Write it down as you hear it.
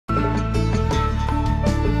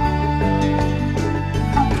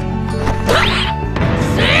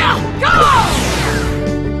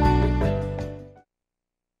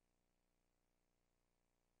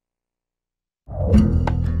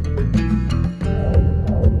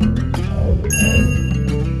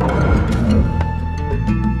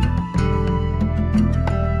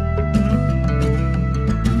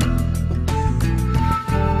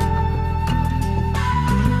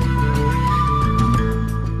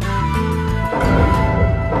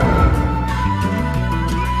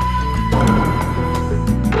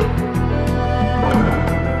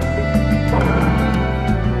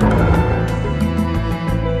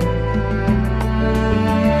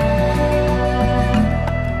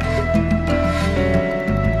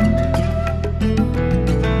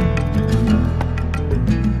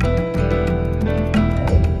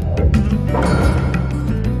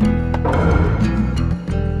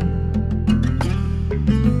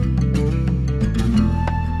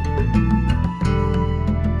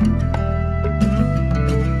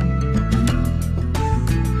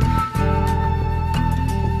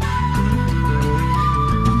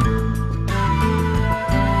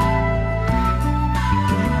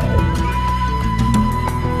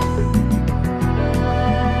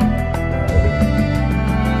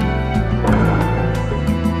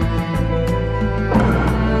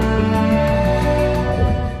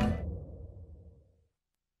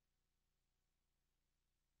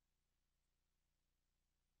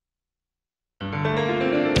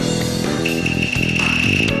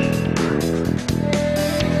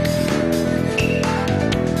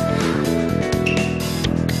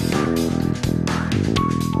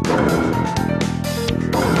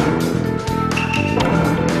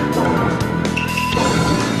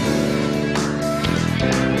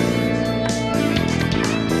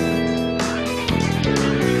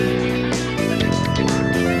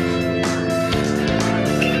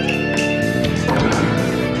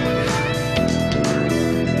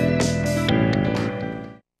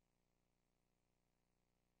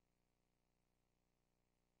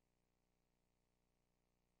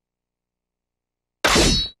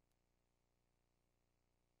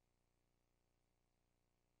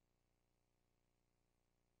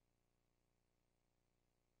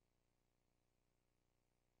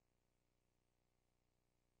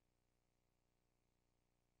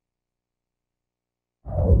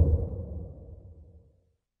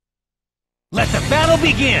Let the battle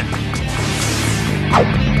begin!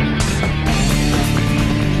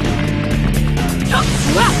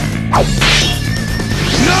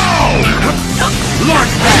 No!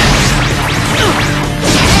 Look back!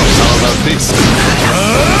 How about this?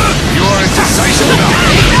 You aren't decisive enough!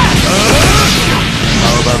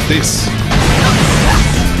 How about this?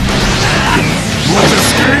 Want to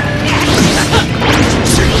escape?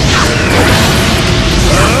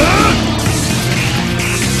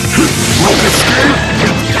 Want to escape?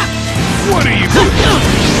 What are you doing?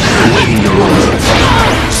 Awaiting your orders.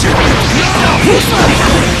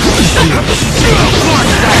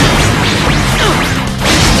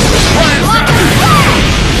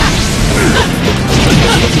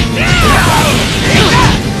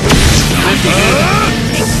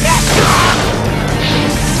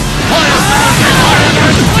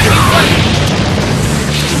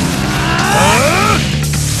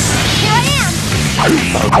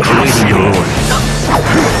 Awaiting your orders.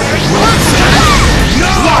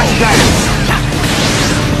 Lock that!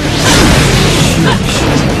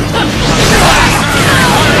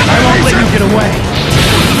 I won't let you get away!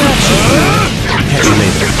 Catch you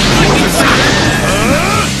later.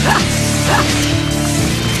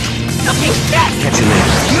 Catch you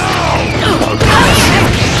later. No!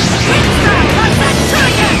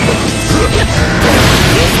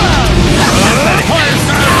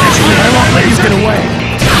 I won't let you get away!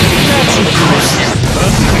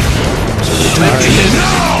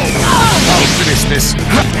 No! I'll finish this.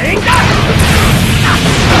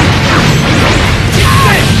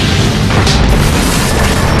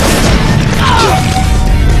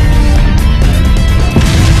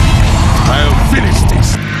 I'll finish this.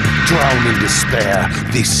 Drown in despair.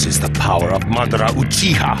 This is the power of Madara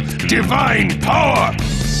Uchiha. Divine power!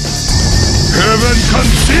 Heaven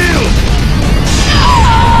concealed!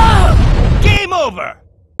 Game over!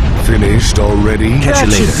 Finished already? Catch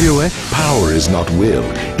you later. Do it. Power is not will.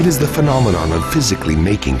 It is the phenomenon of physically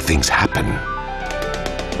making things happen.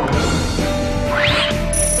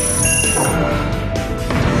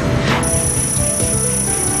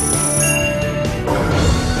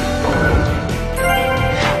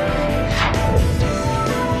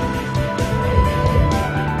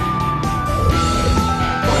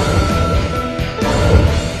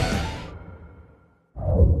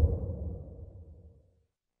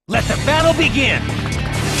 Let the battle begin!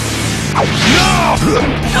 No!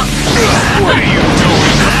 What are you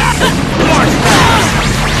doing? March back!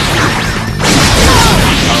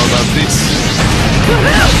 How about this?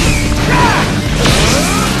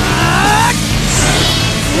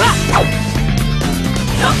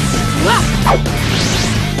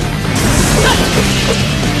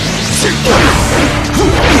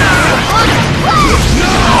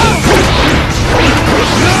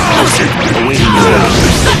 Awaiting your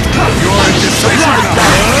orders. You're indecisive enough.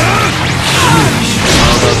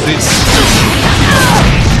 How about this?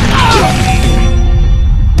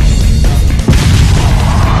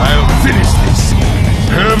 I'll finish this.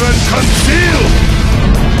 Heaven concealed.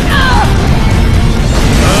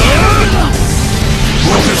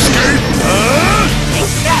 Want to escape? No!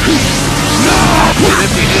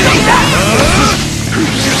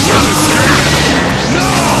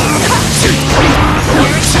 Want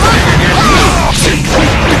to escape? No!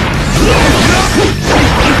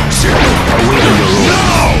 Awaiting your orders. No!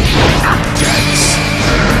 Dance!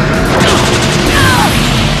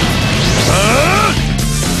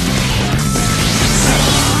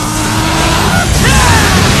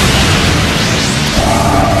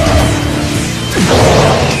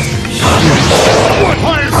 What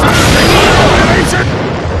fires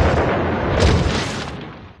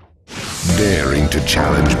daring to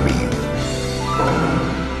challenge me.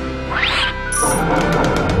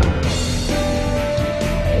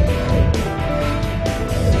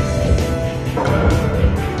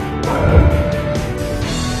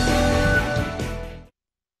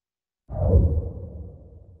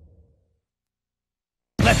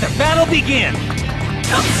 Let the battle begin!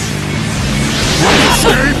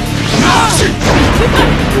 Escape?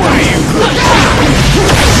 What are you?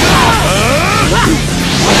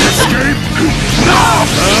 Escape? No!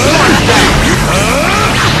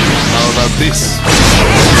 How about this?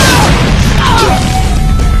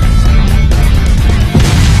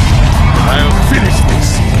 I'll finish this.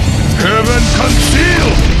 Heaven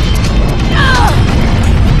concealed!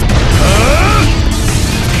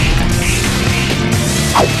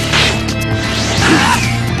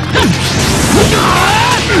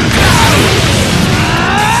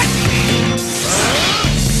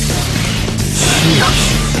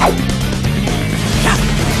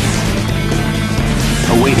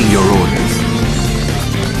 Awaiting your orders.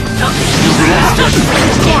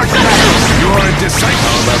 You're a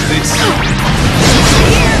disciple of this.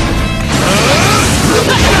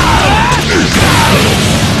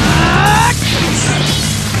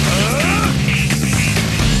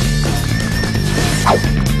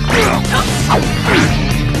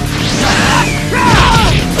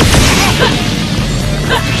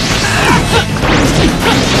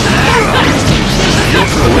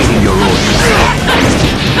 Awaiting your orders.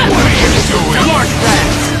 What are you doing? March back!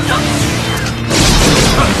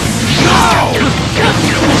 No!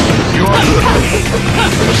 You're...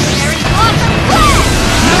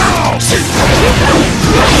 No!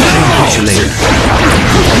 Catch you later.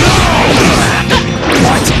 No!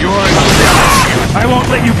 What? You're... I won't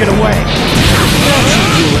let you get away.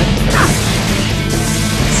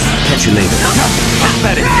 Catch you later.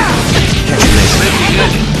 Pathetic. Catch you later.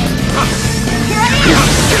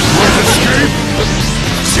 Let's escape!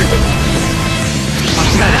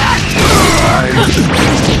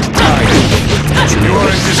 You're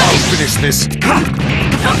in this. I'll finish this.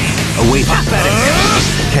 Await. Pathetic.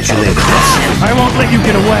 Catch you later. I won't let you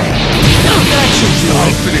get away.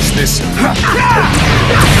 I'll finish this.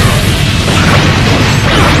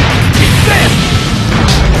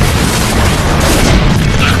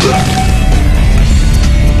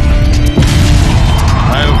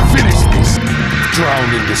 I'll finish this.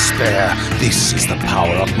 Drown in despair. This is the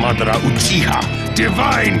power of Madara Uchiha.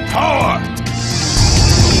 Divine power!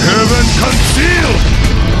 Heaven concealed!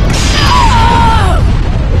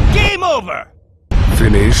 Game over!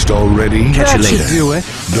 Finished already? Catch you later. Do it.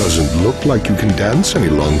 Doesn't look like you can dance any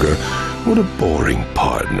longer. What a boring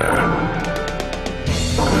partner.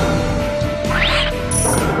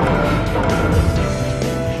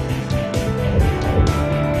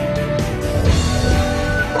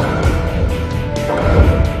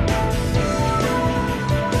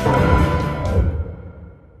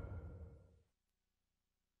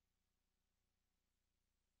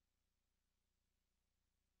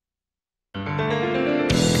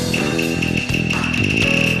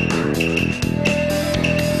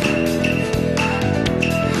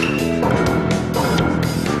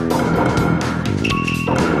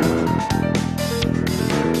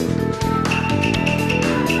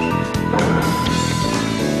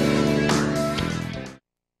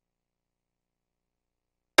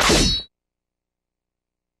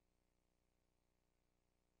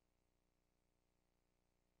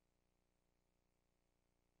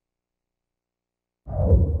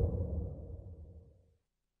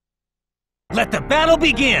 Let the battle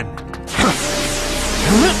begin!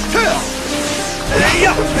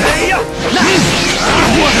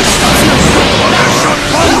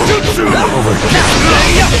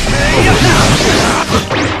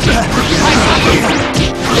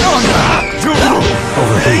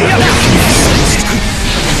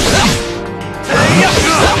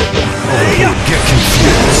 Get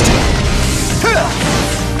confused.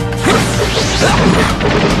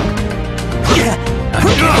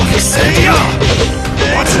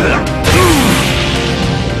 What's that?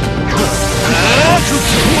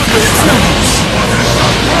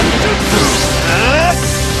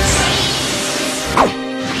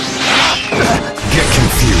 Get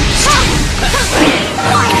confused.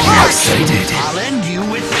 I'm getting excited. I'll end you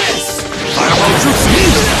with this!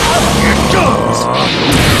 Here goes!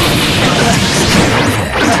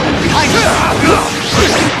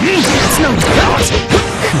 It's no doubt!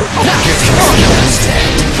 Get confused.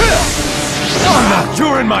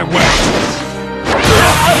 You're in my way!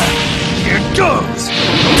 Here goes!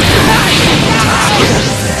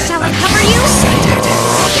 Shall I cover you?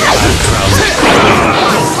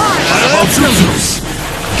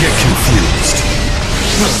 Get confused.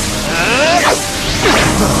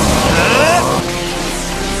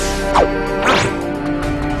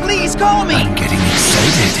 Please call me! I'm getting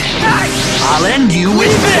excited. I'll end you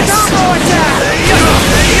with this! Shall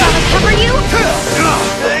I cover you?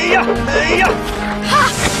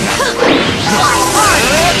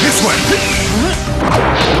 This way.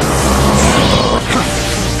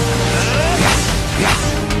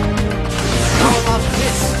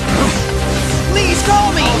 Please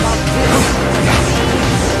call me!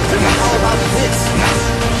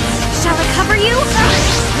 Shall I cover you?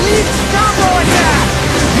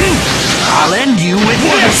 I'll end you with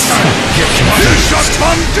this! Get confused.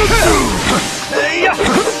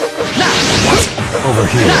 Over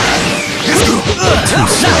here. Too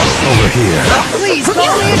slow. Over here. Please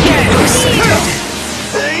call me again! It's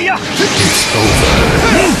over.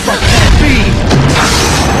 Can't be!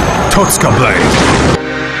 Totsuka Blade.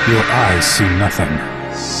 Your eyes see nothing.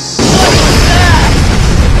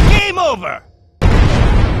 Game over!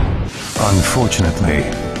 Unfortunately,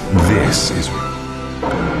 this is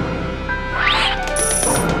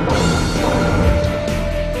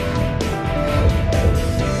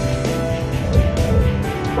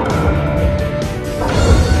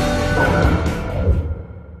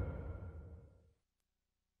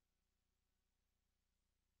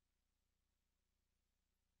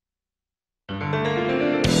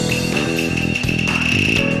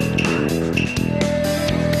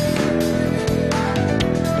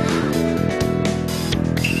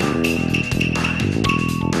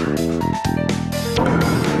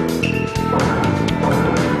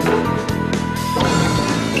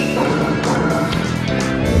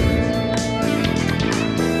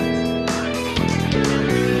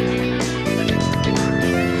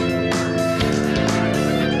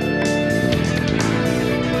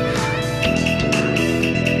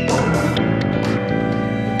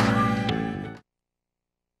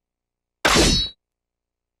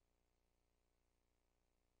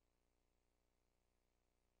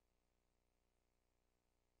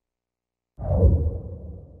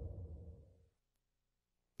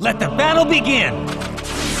Let the battle begin!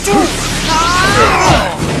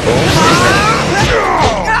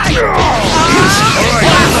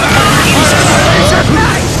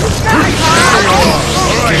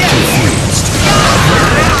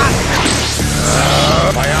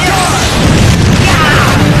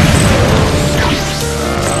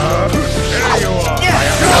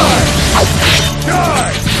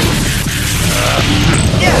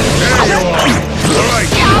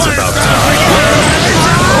 It's about time.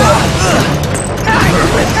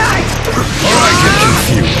 Alright, get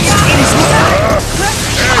confused.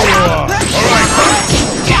 There you are.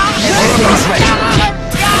 Everything's ready.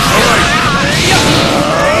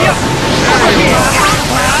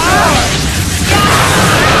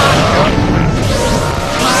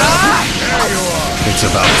 It's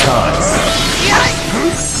about time.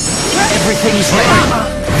 Everything's ready.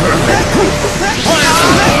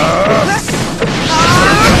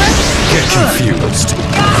 Get confused.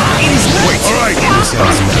 Wait, alright, this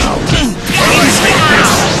ends now. Alright, take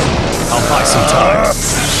this! I'll buy some time.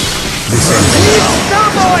 This ends now.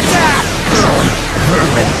 Combo attack!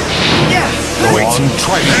 Go on,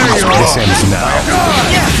 try it. This ends now.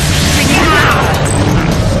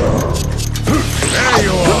 There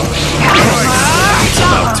you are. Alright, it's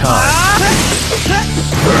about time.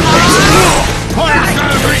 This ends now.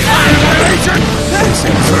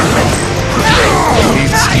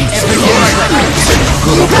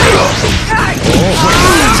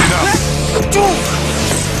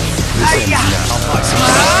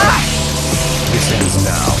 This ends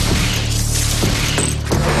now.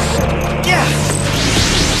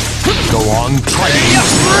 Go on, try it.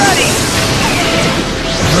 Ready!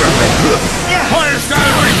 Fire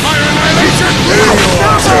style, fire annihilation!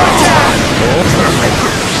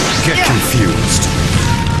 Get confused.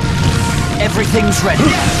 Everything's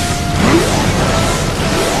ready.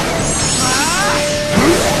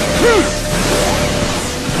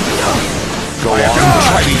 Go on,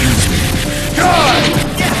 try to use me.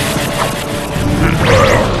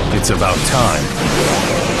 It's about time.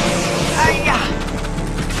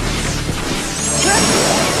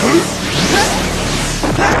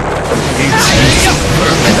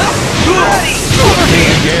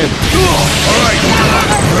 Again. Alright.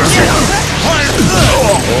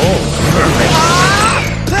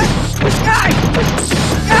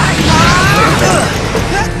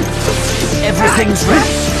 Everything's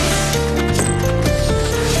ready.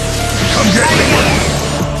 Come get me.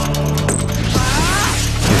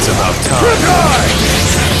 It's about time.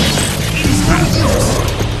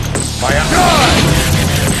 Fire.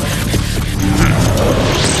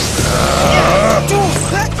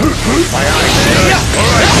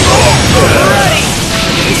 Ready!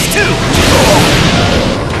 These two!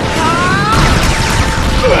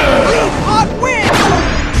 Hot wind!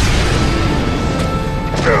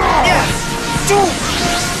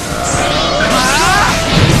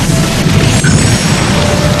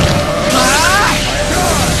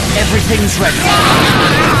 Everything's ready.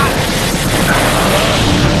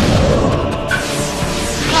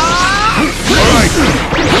 Alright!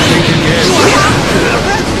 Think again.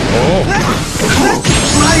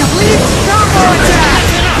 I leave combo attack!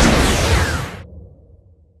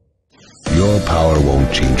 Your power won't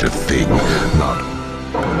change a thing. Not.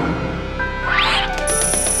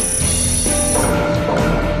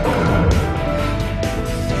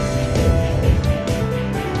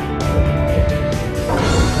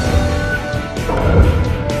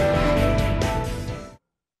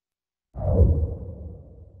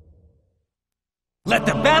 Let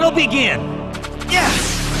the battle begin!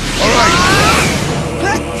 Alright!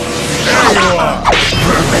 There you are!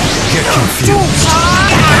 Get confused.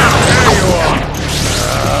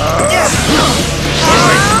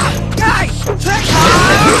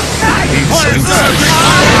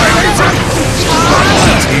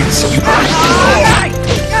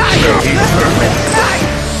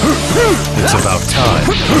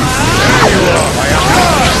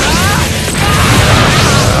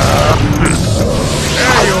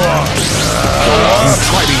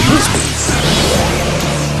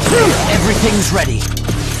 Everything's ready. Come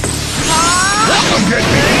get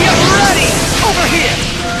me! Get ready! Over here!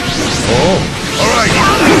 Oh, alright!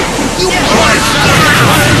 Alright!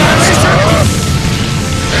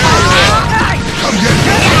 Come get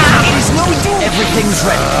me! It is no doom! Everything's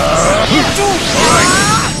ready.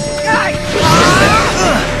 Alright!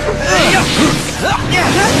 Over here!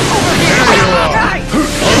 There you are!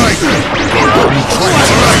 Alright!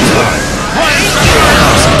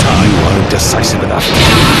 You aren't decisive enough.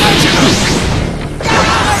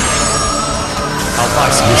 I'll buy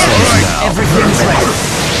some missiles now. Everything's ready.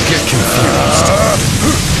 Get confused.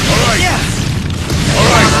 Alright!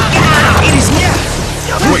 Alright! It is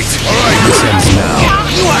Wait! Alright! This ends now.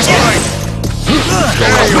 You are Alright!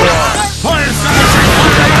 There you are! Fire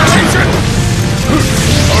station!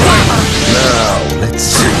 Now, let's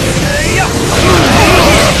see.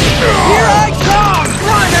 Here I come!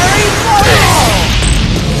 Primary football!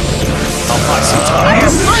 I'll buy some time.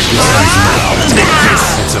 This ends now. Take this.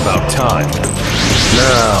 It's about time.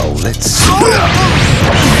 Now, let's see.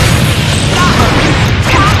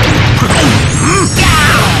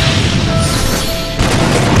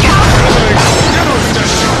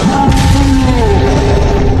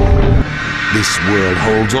 This world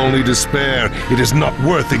holds only despair. It is not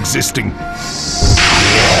worth existing.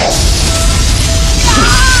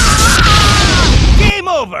 Game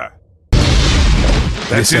over!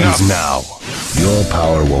 That's This enough. ends now. Your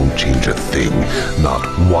power won't change a thing. Not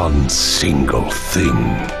one single thing.